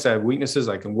strengths, I have weaknesses,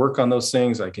 I can work on those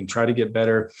things, I can try to get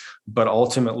better, but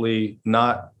ultimately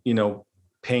not,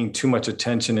 paying too much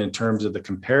attention in terms of the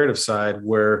comparative side,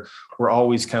 where we're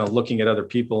always kind of looking at other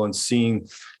people and seeing,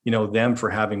 them for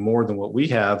having more than what we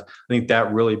have. I think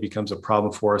that really becomes a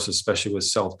problem for us, especially with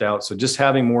self-doubt. So just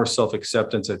having more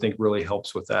self-acceptance, I think, really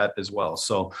helps with that as well.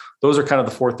 So those are kind of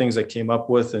the 4 things I came up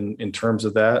with in terms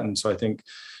of that. And so I think,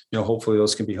 hopefully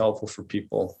those can be helpful for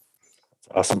people.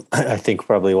 Awesome. I think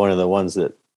probably one of the ones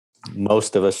that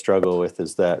most of us struggle with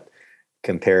is that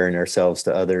comparing ourselves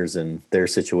to others and their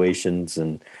situations.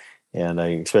 And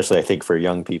I think for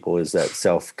young people is that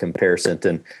self-comparison.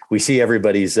 And we see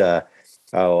everybody's, I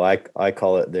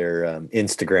call it their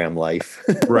Instagram life.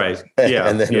 Right. Yeah.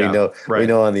 And then we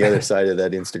know on the other side of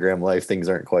that Instagram life, things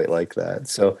aren't quite like that.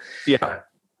 So, yeah.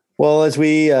 Well, as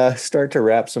we start to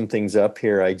wrap some things up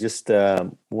here, I just,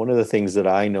 one of the things that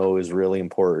I know is really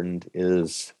important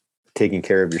is taking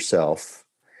care of yourself.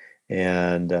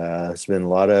 And it's been a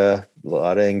lot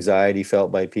of anxiety felt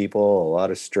by people, a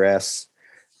lot of stress.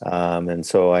 And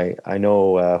so I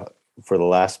know for the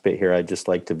last bit here, I'd just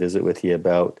like to visit with you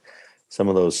about some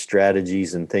of those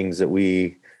strategies and things that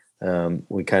we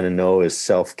kind of know as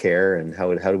self-care, and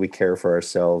how do we care for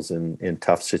ourselves in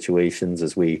tough situations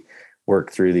as we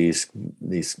work through these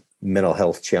mental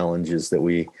health challenges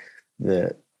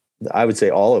that I would say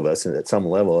all of us at some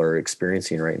level are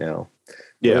experiencing right now.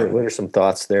 Yeah. What are some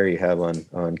thoughts there you have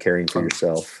on caring for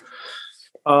yourself?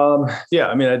 Yeah,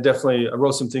 I mean, I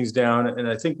wrote some things down, and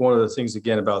I think one of the things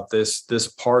again about this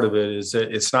part of it is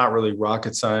that it's not really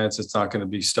rocket science. It's not going to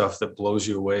be stuff that blows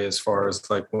you away as far as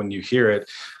like when you hear it.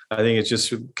 I think it's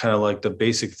just kind of like the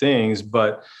basic things,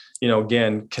 but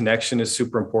again, connection is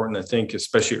super important. I think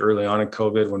especially early on in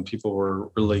COVID, when people were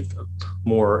really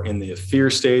more in the fear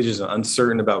stages and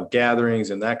uncertain about gatherings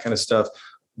and that kind of stuff,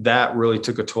 that really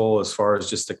took a toll as far as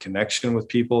just the connection with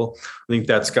people. I think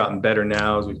that's gotten better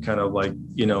now as we've kind of like,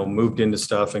 moved into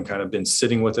stuff and kind of been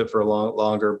sitting with it for a lot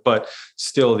longer, but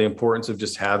still the importance of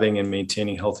just having and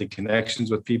maintaining healthy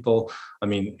connections with people. I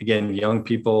mean, again, young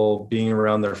people being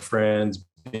around their friends,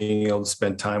 being able to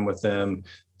spend time with them,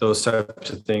 those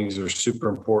types of things are super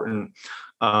important.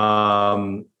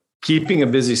 Keeping a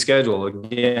busy schedule.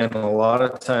 Again, a lot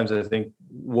of times I think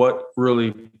what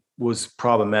really was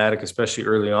problematic, especially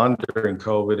early on during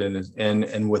COVID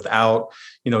and without,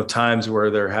 times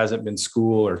where there hasn't been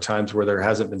school or times where there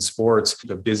hasn't been sports,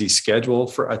 a busy schedule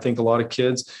for, I think, a lot of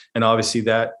kids. And obviously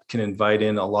that can invite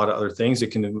in a lot of other things.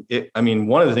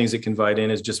 One of the things it can invite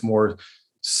in is just more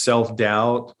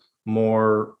self-doubt,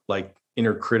 more like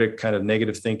inner critic kind of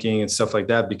negative thinking and stuff like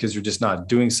that, because you're just not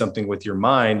doing something with your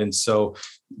mind. And so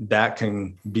that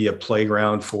can be a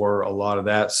playground for a lot of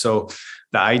that. So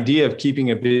the idea of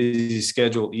keeping a busy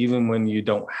schedule, even when you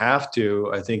don't have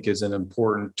to, I think is an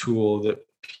important tool that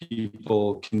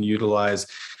people can utilize.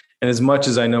 And as much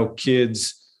as I know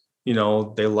kids, they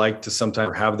like to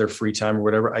sometimes have their free time or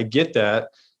whatever, I get that,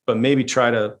 but maybe try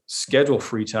to schedule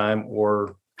free time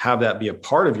or have that be a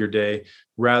part of your day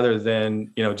rather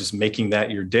than, just making that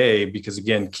your day. Because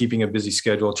again, keeping a busy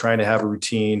schedule, trying to have a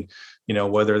routine,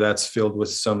 whether that's filled with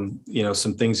some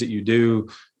things that you do.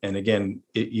 And again,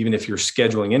 even if you're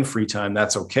scheduling in free time,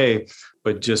 that's okay.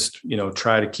 But just,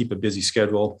 try to keep a busy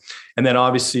schedule. And then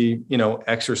obviously,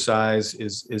 exercise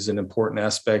is an important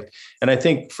aspect. And I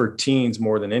think for teens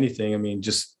more than anything, I mean,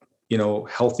 just,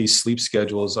 healthy sleep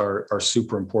schedules are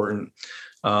super important.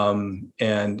 And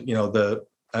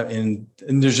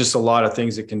there's just a lot of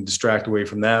things that can distract away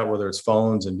from that, whether it's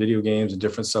phones and video games and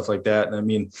different stuff like that.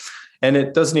 And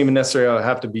it doesn't even necessarily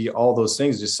have to be all those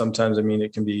things. Just sometimes,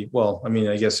 it can be,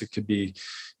 I guess it could be,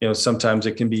 sometimes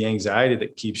it can be anxiety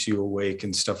that keeps you awake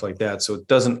and stuff like that. So it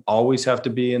doesn't always have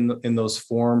to be in those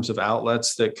forms of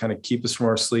outlets that kind of keep us from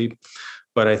our sleep.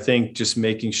 But I think just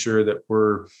making sure that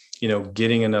we're,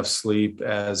 getting enough sleep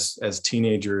as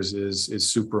teenagers is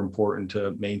super important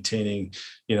to maintaining,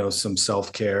 some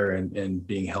self-care and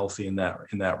being healthy in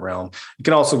that realm. It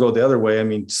can also go the other way. I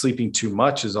mean, sleeping too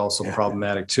much is also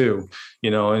problematic too,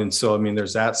 and so, I mean,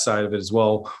 there's that side of it as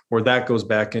well, where that goes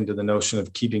back into the notion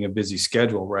of keeping a busy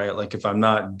schedule, right? Like if I'm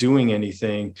not doing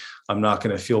anything, I'm not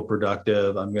going to feel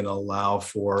productive. I'm going to allow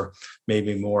for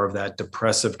maybe more of that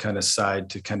depressive kind of side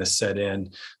to kind of set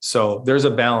in. So there's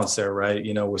a balance there, right?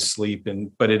 With sleep,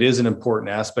 but it is an important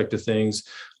aspect of things.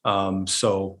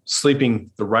 So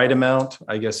sleeping the right amount,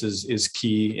 I guess, is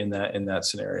key in that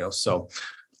scenario. So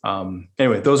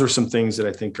anyway, those are some things that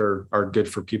I think are good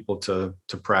for people to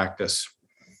practice.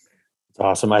 It's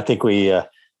awesome. I think we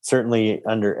certainly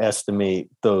underestimate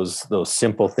those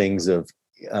simple things of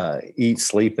eat,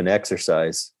 sleep, and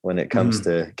exercise when it comes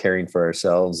to caring for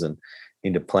ourselves, and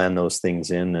need to plan those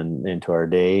things into our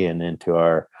day and into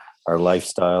our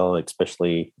lifestyle,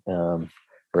 especially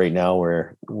right now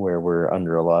where we're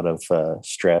under a lot of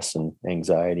stress and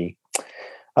anxiety.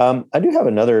 I do have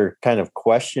another kind of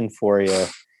question for you,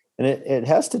 and it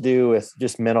has to do with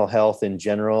just mental health in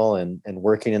general and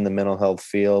working in the mental health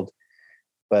field.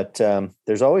 But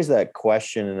there's always that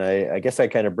question, and I guess I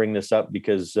kind of bring this up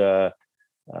because we're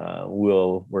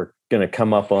going to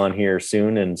come up on here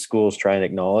soon, and schools try and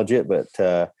acknowledge it. But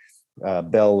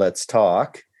Bell, let's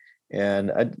talk.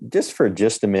 And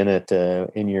just a minute,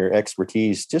 in your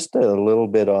expertise, just a little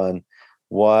bit on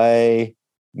why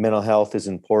mental health is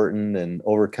important and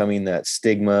overcoming that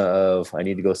stigma of I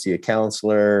need to go see a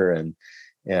counselor, and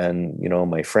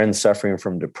my friend's suffering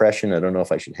from depression. I don't know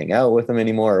if I should hang out with them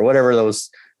anymore, or whatever those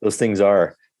things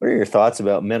are. What are your thoughts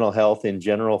about mental health in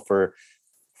general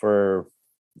for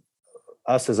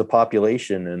us as a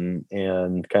population,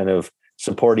 and kind of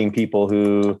supporting people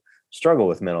who struggle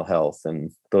with mental health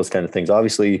and those kind of things?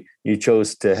 Obviously you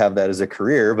chose to have that as a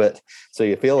career, but so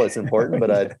you feel it's important,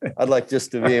 but I'd like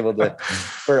just to be able to,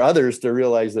 for others to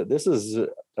realize that this is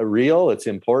it's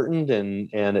important.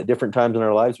 And at different times in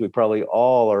our lives, we probably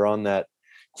all are on that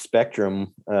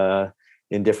spectrum,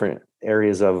 in different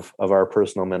areas of our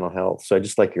personal mental health. So I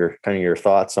just like your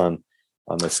thoughts on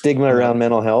the stigma around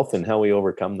mental health and how we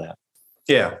overcome that.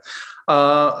 Yeah.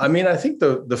 I mean, I think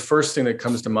the first thing that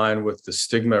comes to mind with the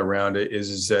stigma around it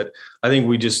is that I think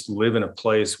we just live in a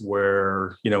place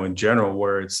where, in general,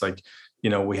 where it's like,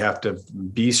 we have to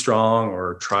be strong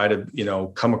or try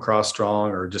to, come across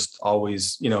strong, or just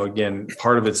always, again,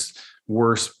 part of it's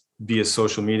worse via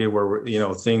social media where,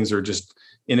 things are just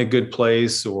in a good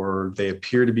place or they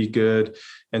appear to be good.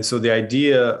 And so the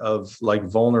idea of like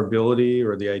vulnerability,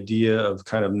 or the idea of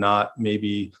kind of not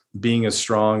maybe being as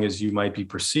strong as you might be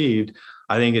perceived,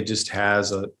 I think it just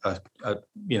has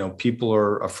people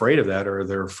are afraid of that, or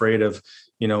they're afraid of,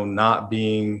 not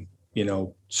being,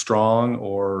 strong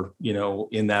or,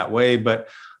 in that way. But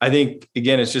I think,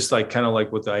 again, it's just like kind of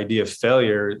like with the idea of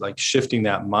failure, like shifting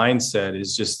that mindset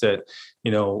is just that,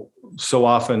 so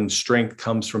often strength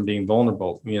comes from being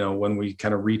vulnerable, when we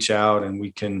kind of reach out and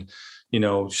we can,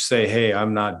 say, hey,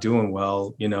 I'm not doing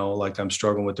well, like I'm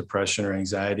struggling with depression or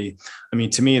anxiety. I mean,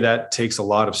 to me, that takes a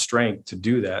lot of strength to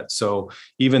do that. So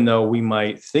even though we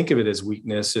might think of it as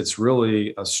weakness, it's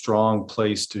really a strong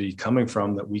place to be coming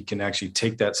from, that we can actually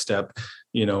take that step,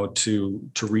 to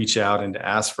reach out and to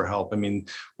ask for help. I mean,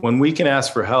 when we can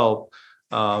ask for help,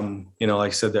 like I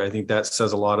said, I think that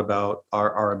says a lot about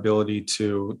our ability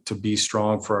to be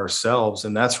strong for ourselves.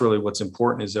 And that's really what's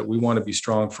important, is that we want to be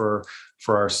strong for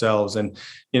ourselves. And,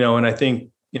 and I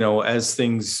think, as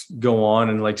things go on,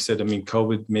 and like I said, I mean,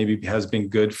 COVID maybe has been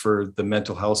good for the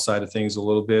mental health side of things a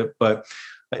little bit, but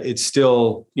it's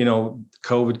still,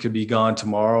 COVID could be gone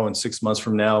tomorrow, and 6 months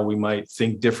from now, we might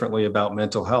think differently about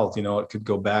mental health. It could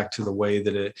go back to the way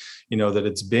that it, that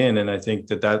it's been. And I think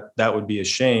that would be a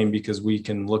shame, because we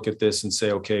can look at this and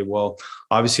say, okay, well,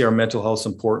 obviously our mental health is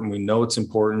important. We know it's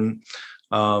important.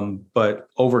 But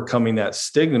overcoming that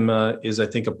stigma is, I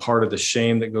think, a part of the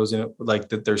shame that goes in, like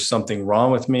that there's something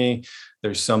wrong with me.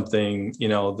 There's something,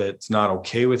 that's not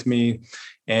okay with me.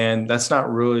 And that's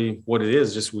not really what it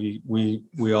is. Just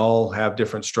we all have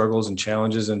different struggles and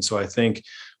challenges. And so I think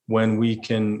when we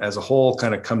can, as a whole,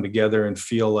 kind of come together and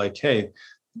feel like, hey,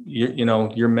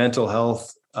 your mental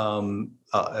health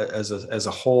as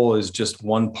a whole is just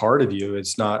one part of you.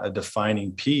 It's not a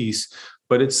defining piece,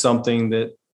 but it's something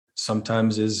that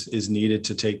sometimes is needed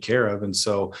to take care of. And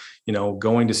so,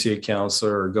 going to see a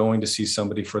counselor or going to see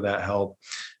somebody for that help,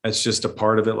 it's just a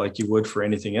part of it, like you would for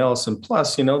anything else. And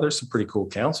plus, there's some pretty cool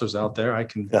counselors out there. I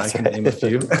can name a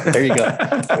few. There you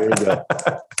go.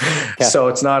 So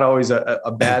it's not always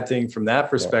a bad thing from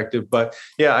that perspective. But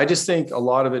yeah, I just think a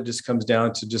lot of it just comes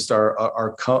down to just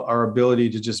our ability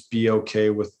to just be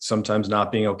okay with sometimes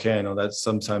not being okay. I know that's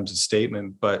sometimes a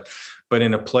statement, but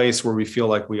in a place where we feel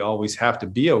like we always have to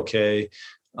be okay,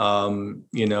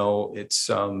 it's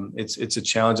a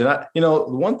challenge. And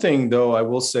one thing though, I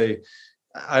will say,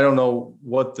 I don't know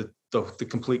what the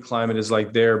complete climate is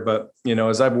like there, but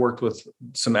as I've worked with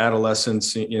some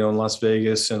adolescents, in Las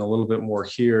Vegas and a little bit more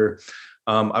here,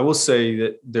 I will say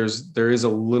that there is a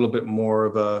little bit more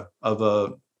of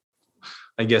a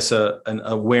I guess an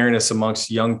awareness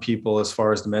amongst young people as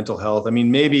far as the mental health. I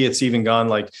mean, maybe it's even gone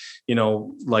like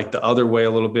the other way a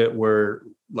little bit, where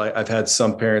like I've had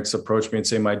some parents approach me and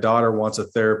say, my daughter wants a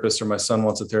therapist or my son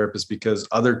wants a therapist because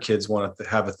other kids want to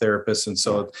have a therapist. And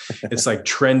so it's like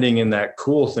trending in that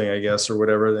cool thing, I guess, or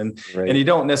whatever. And you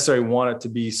don't necessarily want it to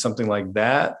be something like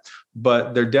that,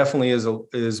 but there definitely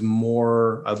is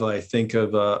more of, I think,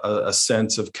 of a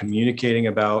sense of communicating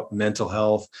about mental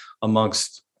health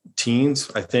amongst teens,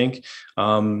 I think.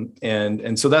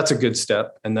 And so that's a good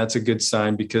step, and that's a good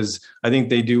sign, because I think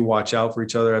they do watch out for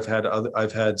each other.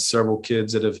 I've had several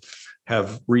kids that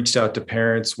have reached out to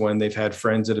parents when they've had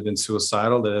friends that have been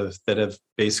suicidal, that have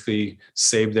basically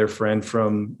saved their friend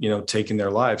from, taking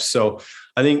their life. So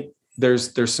I think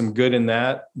there's some good in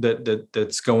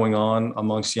that's going on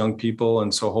amongst young people.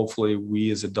 And so hopefully we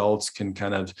as adults can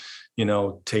kind of,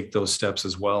 take those steps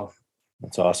as well.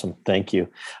 That's awesome. Thank you.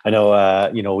 I know,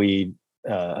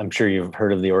 I'm sure you've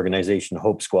heard of the organization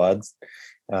Hope Squads.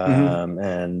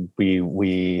 And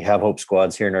we have Hope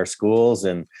Squads here in our schools,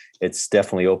 and it's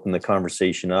definitely opened the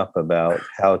conversation up about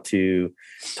how to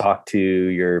talk to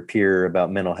your peer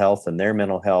about mental health and their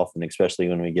mental health. And especially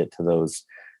when we get to those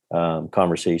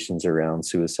conversations around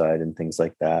suicide and things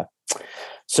like that.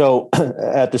 So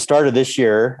at the start of this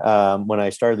year, when I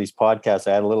started these podcasts,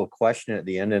 I had a little question at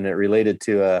the end, and it related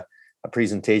to a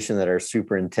presentation that our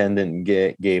superintendent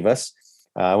gave us.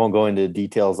 I won't go into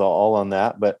details all on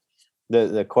that, but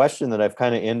the question that I've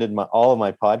kind of ended all of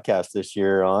my podcasts this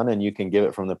year on, and you can give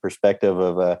it from the perspective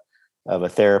of a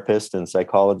therapist and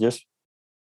psychologist.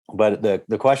 But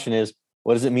the question is,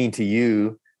 what does it mean to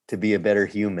you to be a better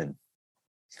human?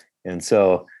 And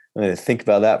so I'm going to think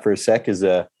about that for a sec as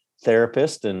a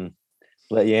therapist and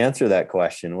let you answer that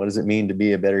question. What does it mean to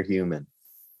be a better human?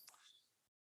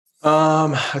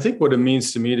 I think what it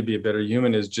means to me to be a better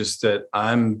human is just that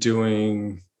I'm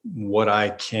doing what I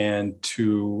can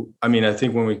I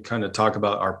think when we kind of talk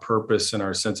about our purpose and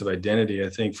our sense of identity, I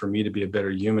think for me to be a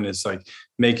better human is like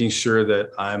making sure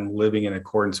that I'm living in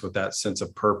accordance with that sense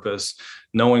of purpose,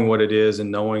 knowing what it is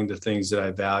and knowing the things that I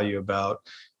value about,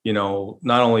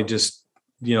 not only just,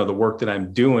 the work that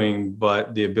I'm doing,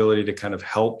 but the ability to kind of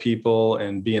help people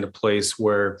and be in a place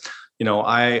where,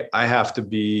 I have to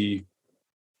be,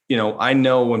 I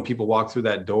know when people walk through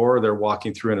that door, they're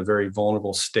walking through in a very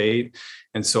vulnerable state.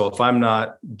 And so if I'm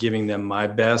not giving them my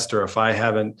best, or if I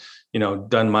haven't,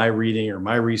 done my reading or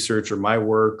my research or my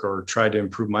work or tried to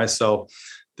improve myself,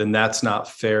 then that's not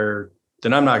fair.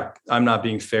 Then I'm not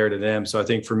being fair to them. So I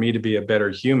think for me to be a better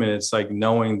human, it's like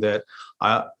knowing that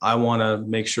I want to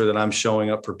make sure that I'm showing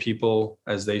up for people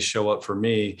as they show up for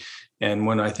me. And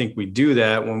when I think we do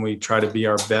that, when we try to be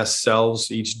our best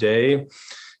selves each day,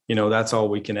 that's all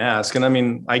we can ask. And I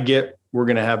mean, we're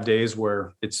going to have days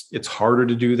where it's harder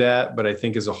to do that. But I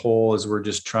think as a whole, as we're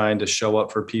just trying to show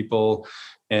up for people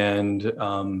and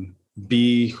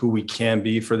be who we can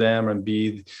be for them and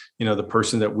be, the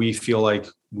person that we feel like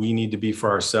we need to be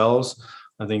for ourselves,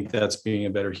 I think that's being a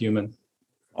better human.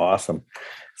 Awesome.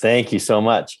 Thank you so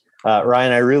much.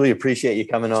 Ryan, I really appreciate you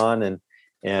coming on,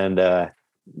 and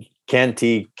Kent,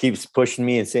 he keeps pushing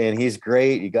me and saying he's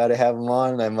great. You got to have him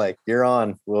on. And I'm like, you're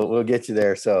on. We'll get you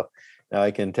there. So now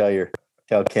I can tell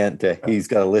Kent he's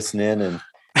got to listen in and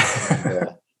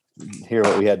hear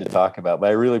what we had to talk about. But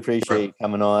I really appreciate you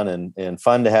coming on, and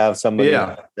fun to have somebody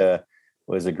that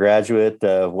was a graduate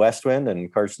of Westwind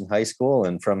and Carson High School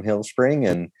and from Hill Spring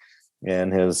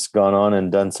and has gone on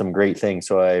and done some great things.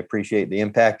 So I appreciate the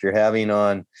impact you're having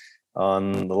on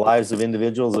the lives of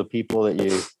individuals, of people that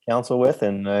you counsel with.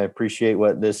 And I appreciate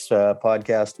what this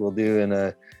podcast will do in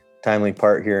a timely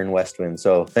part here in Westwind.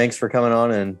 So thanks for coming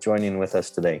on and joining with us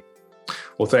today.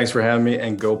 Well, thanks for having me,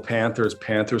 and go Panthers!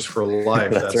 Panthers for life.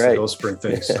 That's right. The Ghost Spring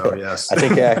thing. So yes, I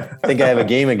think I have a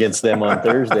game against them on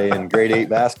Thursday in grade 8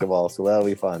 basketball, so that'll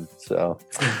be fun. So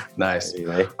nice.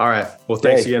 Anyway. All right. Well,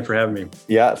 thanks again for having me.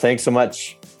 Yeah, thanks so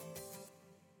much.